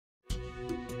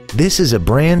This is a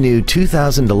brand new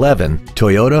 2011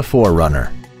 Toyota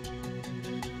 4Runner.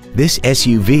 This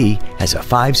SUV has a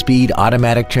 5-speed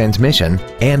automatic transmission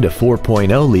and a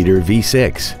 4.0-liter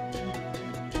V6.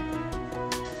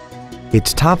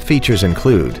 Its top features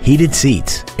include heated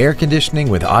seats, air conditioning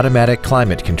with automatic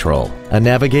climate control, a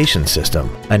navigation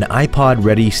system, an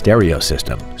iPod-ready stereo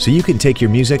system so you can take your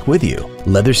music with you,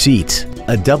 leather seats,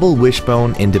 a double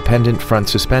wishbone independent front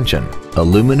suspension,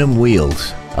 aluminum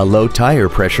wheels, a low tire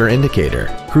pressure indicator,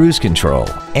 cruise control,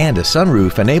 and a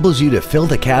sunroof enables you to fill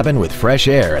the cabin with fresh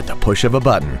air at the push of a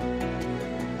button.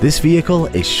 This vehicle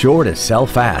is sure to sell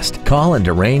fast. Call and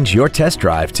arrange your test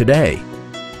drive today.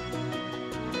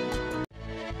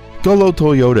 Gullo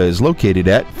Toyota is located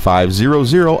at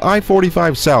 500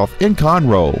 I-45 South in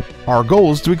Conroe. Our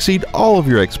goal is to exceed all of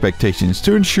your expectations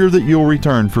to ensure that you'll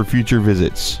return for future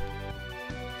visits.